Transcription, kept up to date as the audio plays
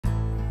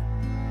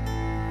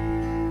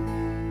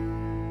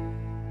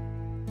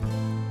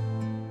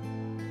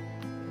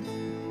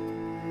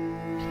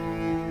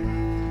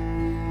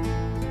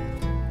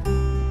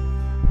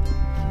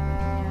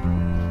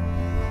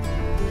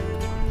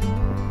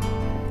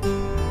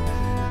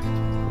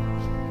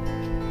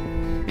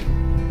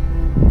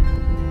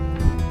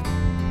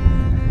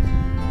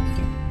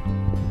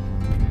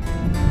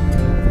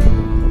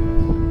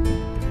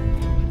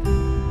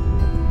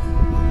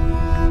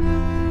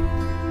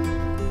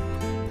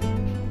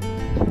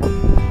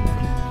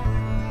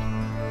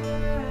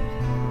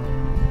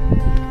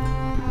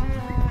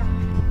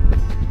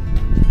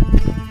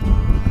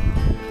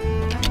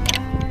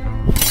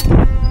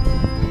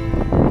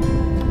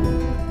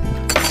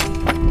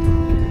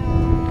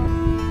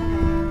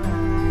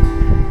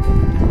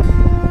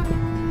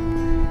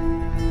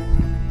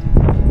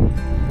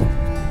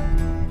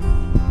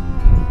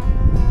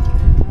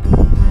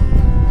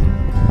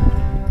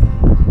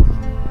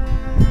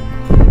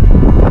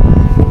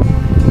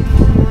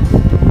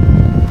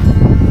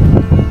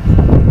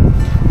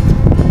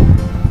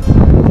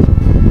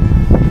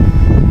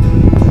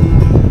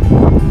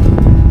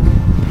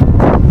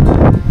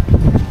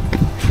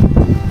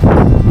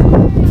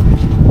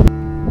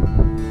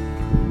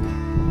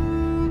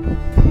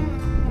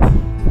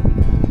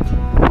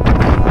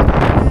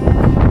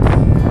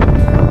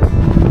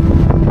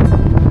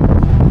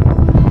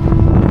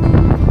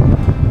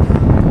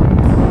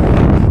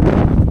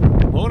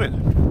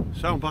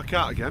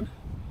out again.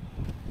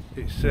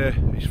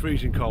 It's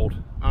freezing cold,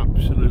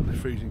 absolutely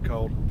freezing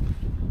cold.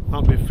 I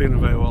haven't been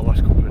feeling very well the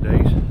last couple of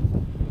days,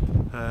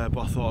 but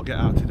I thought I'd get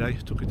out today.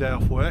 Took a day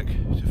off work.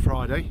 It's a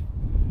Friday.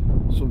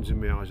 Sun's in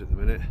my eyes at the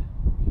minute.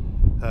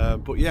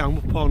 But yeah, I'm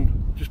up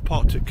on, just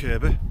parked at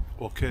Curbar,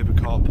 or Curbar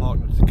Car Park,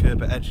 it's the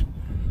Curbar Edge.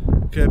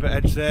 Curbar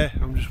Edge there.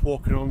 I'm just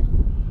walking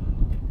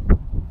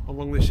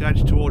along this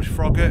edge towards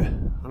Froggat,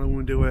 and I'm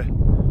going to do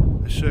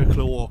a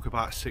circular walk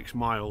about 6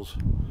 miles.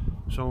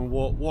 So I'm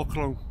going to walk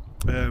along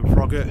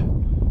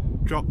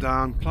Froggat, drop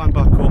down, climb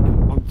back up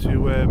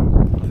onto I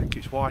think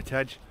it's White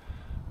Edge,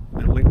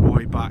 and link my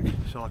way back.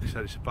 So like I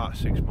said, it's about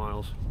 6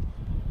 miles.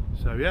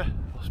 So yeah,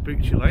 I'll speak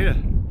to you later.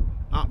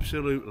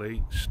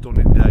 Absolutely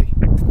stunning day.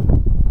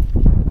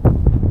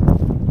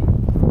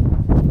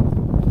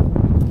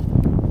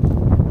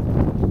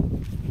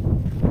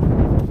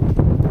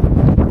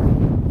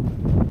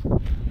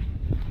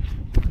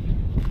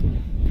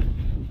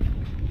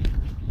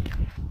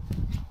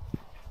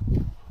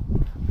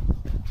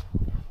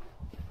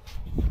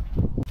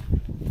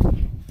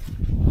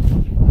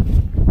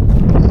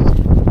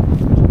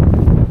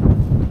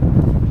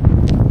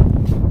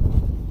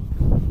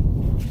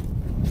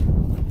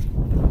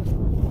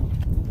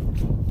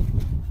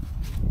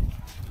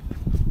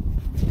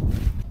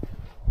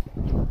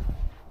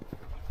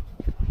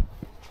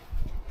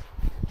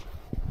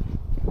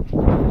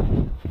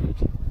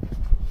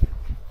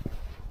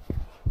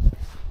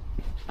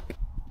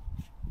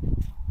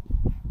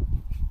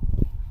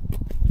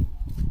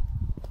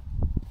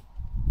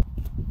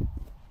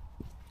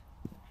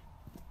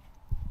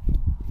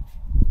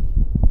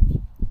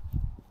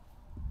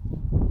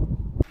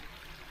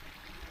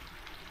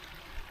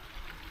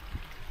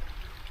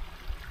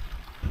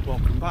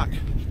 Welcome back.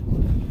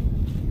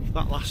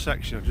 That last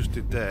section I just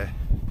did there,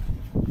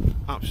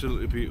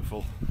 absolutely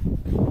beautiful.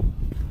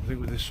 I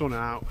think with the sun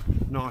out,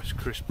 nice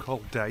crisp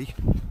cold day,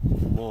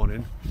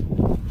 morning.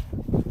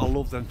 I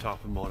love them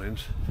type of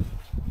mornings.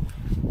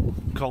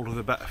 Colder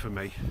the better for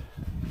me.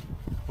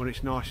 When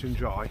it's nice and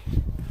dry,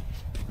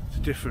 it's a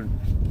different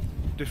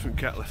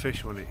kettle of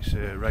fish. When it's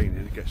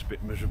raining, it gets a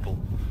bit miserable.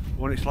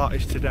 When it's like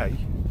this today,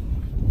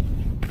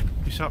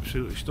 it's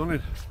absolutely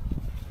stunning.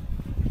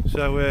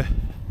 So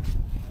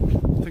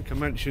I think I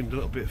mentioned a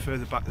little bit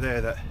further back there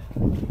that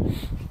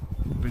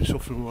I've been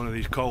suffering with one of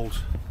these colds.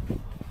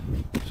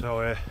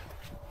 So I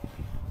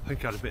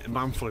think I had a bit of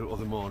man flu the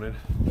other morning.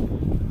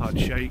 I had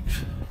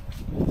shakes,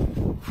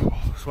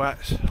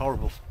 sweats,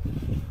 horrible.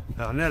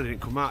 I nearly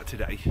didn't come out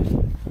today,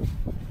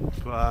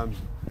 but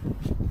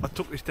I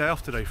took this day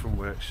off today from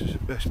work,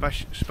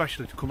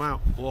 especially to come out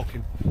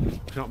walking.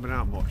 I've not been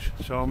out much,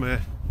 so I'm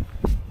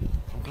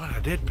glad I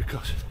did,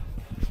 because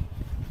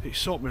it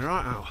sorted me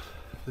right out,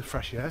 the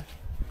fresh air.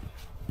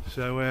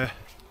 So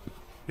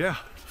yeah,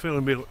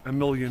 feeling $1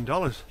 million.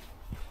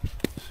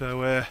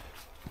 So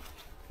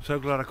so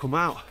glad I come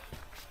out.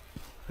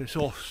 It's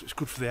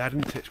good for the head,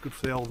 isn't it? It's good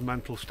for the old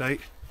mental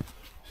state.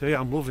 So yeah,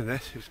 I'm loving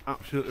this. It's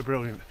absolutely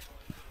brilliant.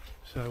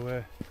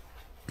 So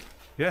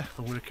yeah,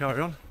 I'm going to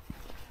carry on.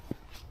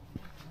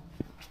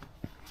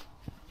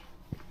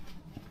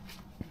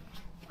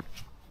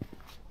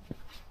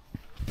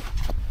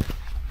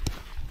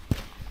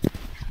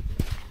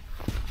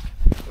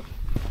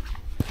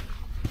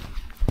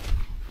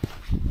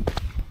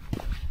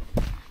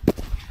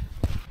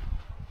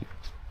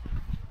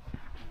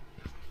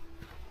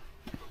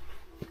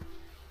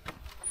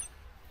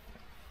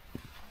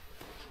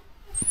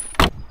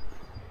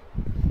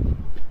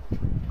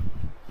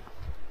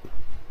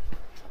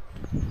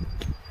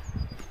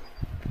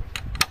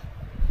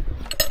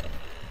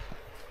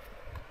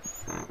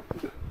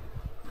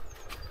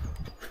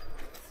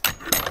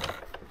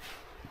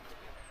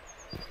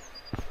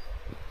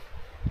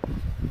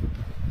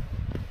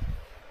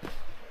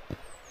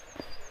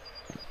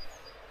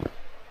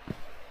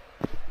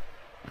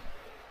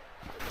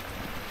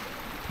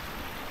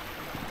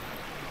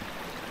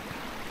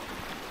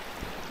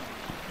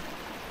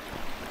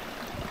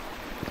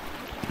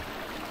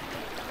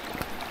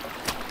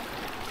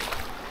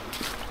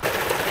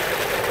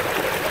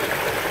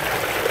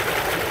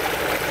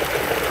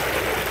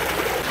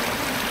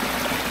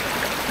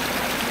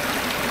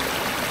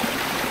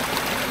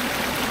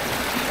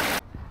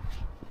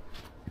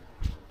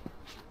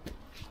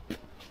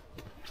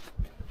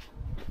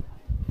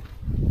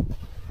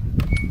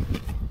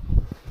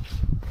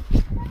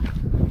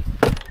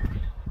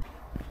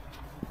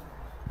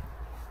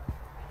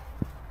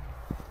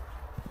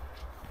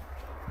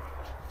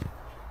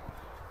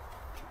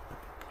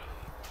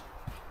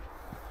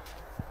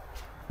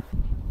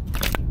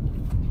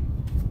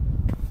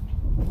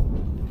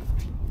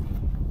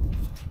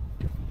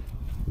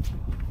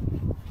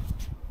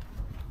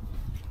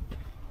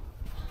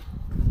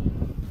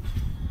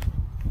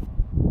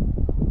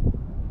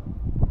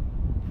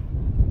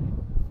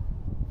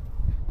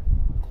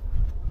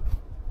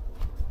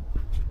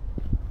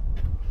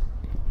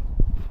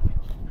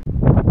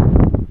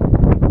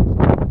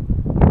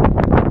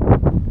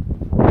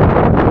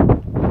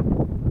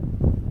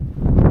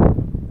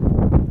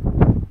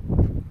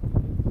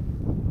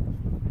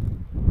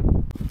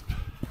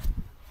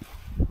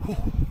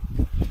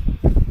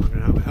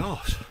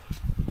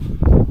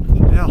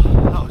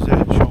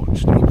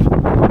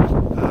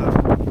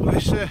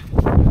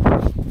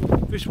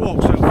 this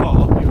walk so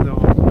far, even though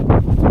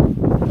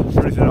I'm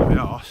breathing out my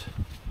arse,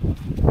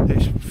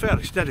 it's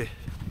fairly steady.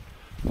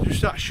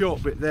 Just that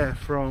short bit there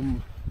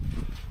from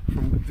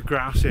the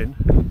grass in,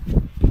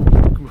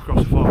 come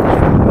across the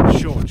farm, it's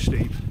short and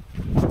steep.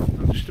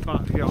 I'm just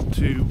about to get on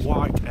to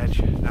White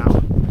Edge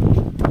now.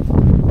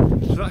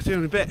 So that's the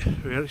only bit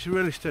really. It's a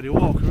really steady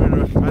walk, I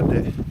really recommend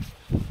it.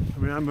 I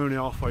mean, I'm only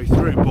halfway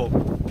through, but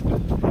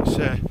it's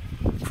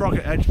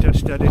Froggat Edge, dead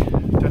steady,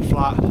 dead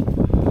flat.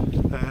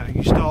 And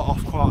you start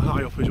off quite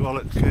high up as well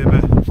at the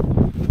Curbar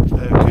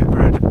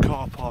Edge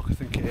Car Park, I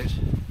think it is.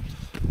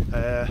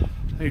 Then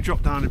you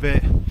drop down a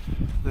bit, and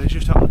then it's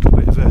just that little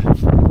bit of a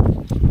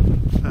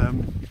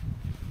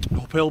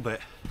uphill bit.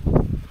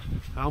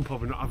 I'm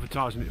probably not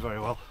advertising it very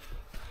well,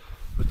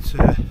 but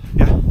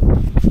yeah,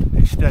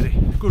 it's steady,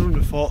 good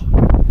underfoot,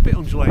 a bit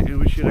undulating,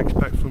 which you'd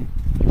expect from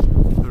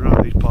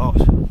around these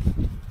parts.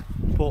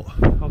 But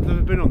I've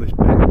never been on this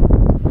bit.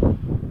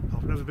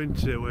 I've never been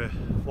to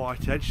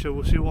White Edge, so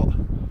we'll see what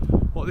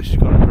this is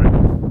going to bring.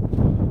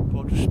 But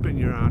I'll just spin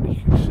you around,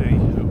 you can see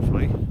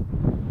hopefully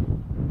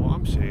what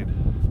I'm seeing.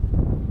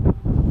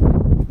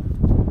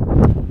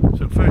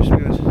 So first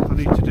thing I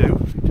need to do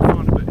is to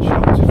find a bit of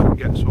shelter if I can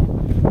get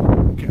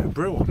some, get a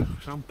brew on,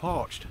 because I'm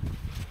parched,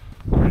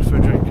 ready for a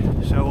drink.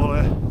 So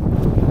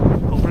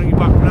I'll bring you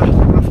back when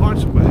I find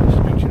somewhere.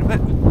 Speak to you in a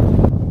bit.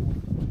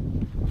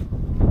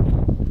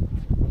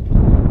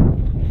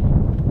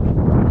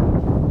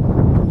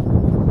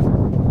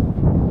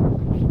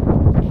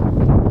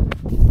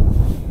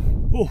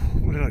 Oh,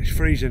 it's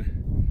freezing.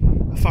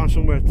 I found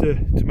somewhere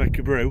to make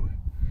a brew.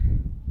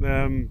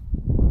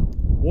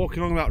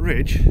 Walking along that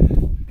ridge,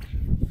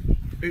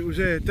 it was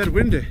dead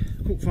windy.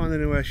 Couldn't find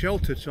anywhere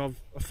sheltered, so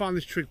I found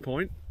this trig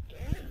point,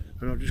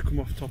 and I've just come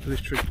off the top of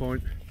this trig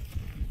point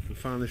and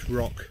found this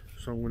rock.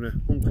 So I'm going to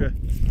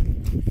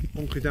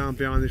hunker down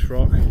behind this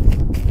rock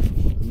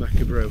and make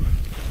a brew.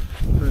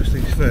 First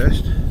things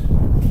first,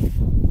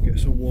 get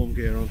some warm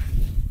gear on.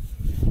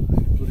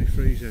 It's bloody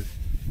freezing.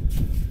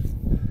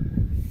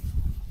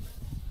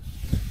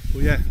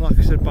 But yeah, like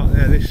I said back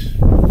there, this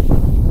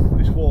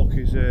walk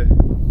is a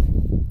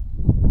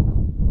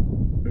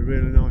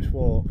really nice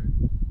walk.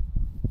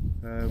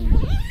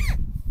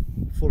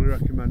 Fully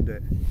recommend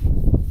it.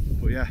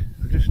 But yeah,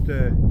 I just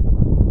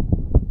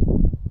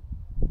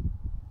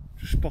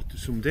spotted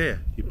some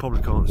deer. You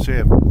probably can't see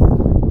them.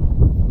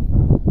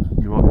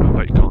 You might know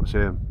that you can't see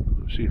them.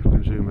 Let's see if I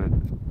can zoom in.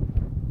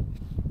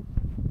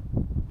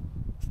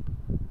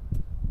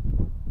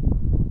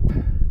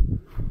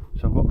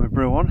 So I've got my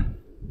brew on.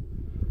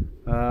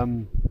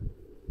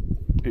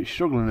 It's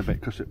struggling a bit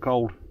because it's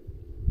cold,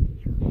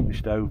 the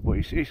stove, but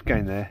it's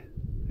getting there.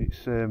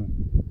 It's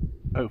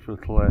hopefully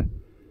it'll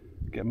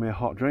get me a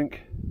hot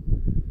drink.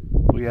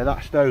 But yeah,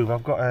 that stove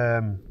I've got,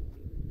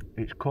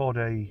 it's called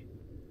a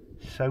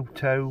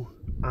Soto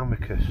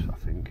Amicus, I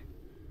think.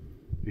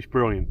 It's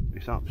brilliant.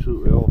 It's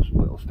absolutely awesome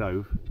little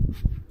stove.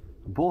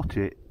 I bought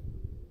it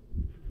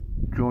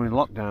during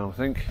lockdown, I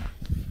think.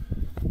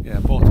 Yeah,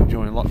 I bought it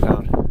during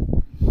lockdown,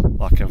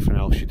 like everything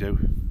else you do.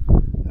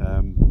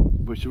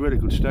 But it's a really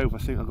good stove. I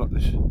think I got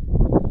this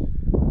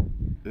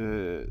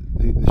the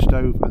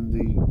stove and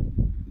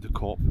the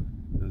cup,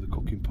 the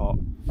cooking pot,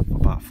 for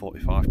about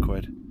 45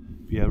 quid.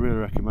 But yeah, I really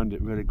recommend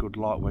it. Really good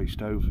lightweight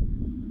stove,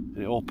 and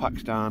it all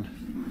packs down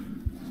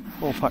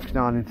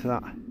into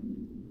that,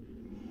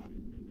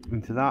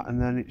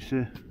 and then it's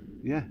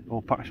yeah,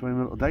 all packs away in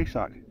a little day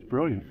sack. It's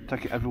brilliant.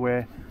 Take it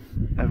everywhere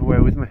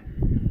with me.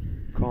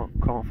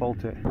 Can't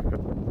fault it.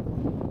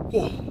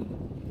 Oh,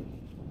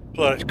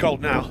 blood, it's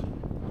cold now.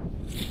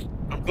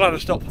 I'm glad I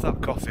stopped for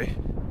that coffee.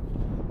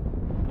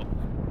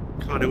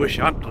 Kind of wish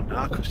I hadn't done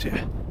that, because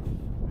yeah,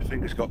 my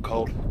fingers got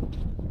cold,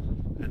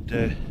 and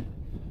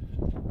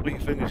when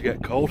your fingers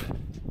get cold,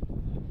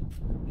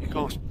 you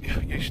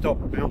stop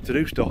being able to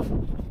do stuff.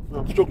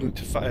 I'm struggling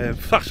to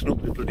fasten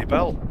up the bloody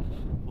bell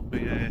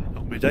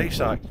on my day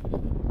sack,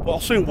 but I'll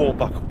soon warm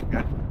back up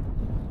again.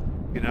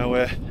 You know,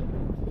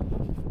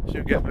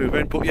 soon get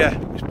moving. But yeah,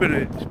 it's been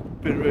a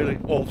really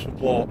awesome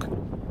walk.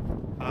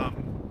 I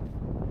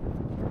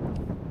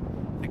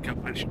think I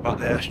mentioned back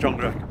there, I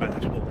strongly recommend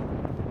this one.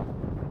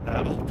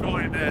 I'll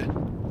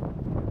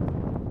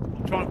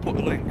try and put a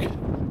link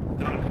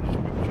down in the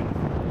description.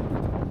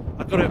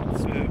 I got it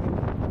with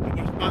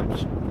Google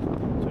Maps, so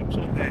it's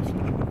on there if you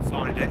want to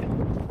find it.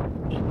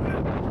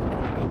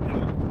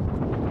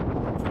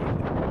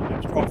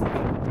 It's STRAVA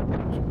Route.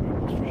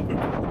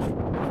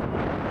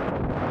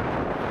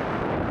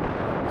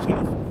 So,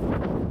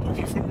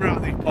 looking from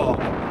around the park.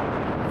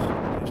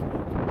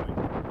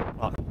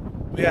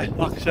 But yeah,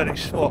 like I said,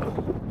 it's what,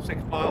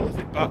 6 miles, I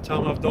think, about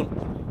time I've done.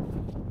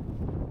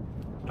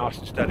 Nice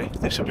and steady.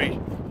 This will be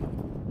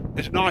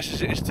as nice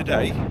as it is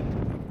today.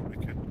 We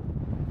can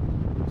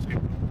see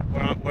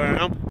where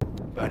I am.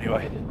 But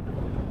anyway,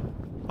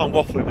 I'm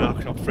waffling now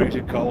because I'm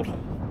freezing cold.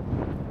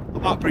 I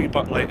might bring it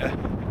back later.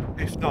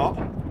 If not,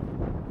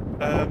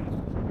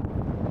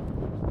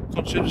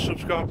 consider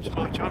subscribing to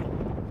my channel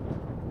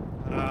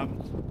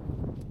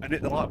and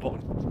hit the like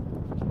button.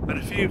 And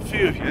a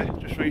few of you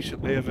just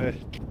recently have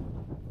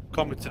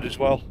commented as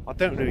well. I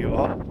don't know who you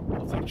are,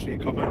 but thanks for your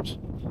comments.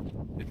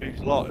 It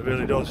means a lot, it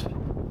really does.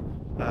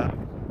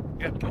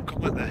 Yeah, put a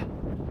comment there.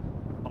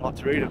 I like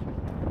to read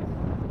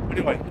them.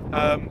 Anyway,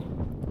 I'm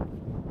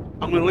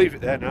going to leave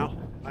it there now,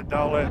 and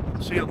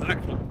I'll see you on the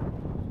next one.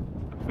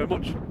 Thanks very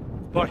much.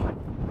 Bye.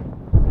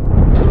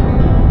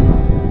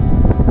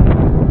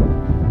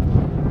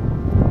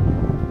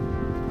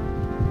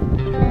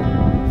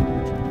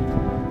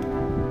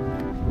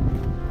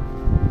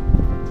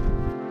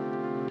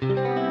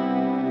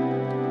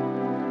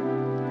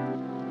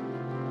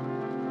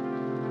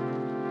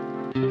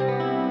 Thank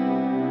you.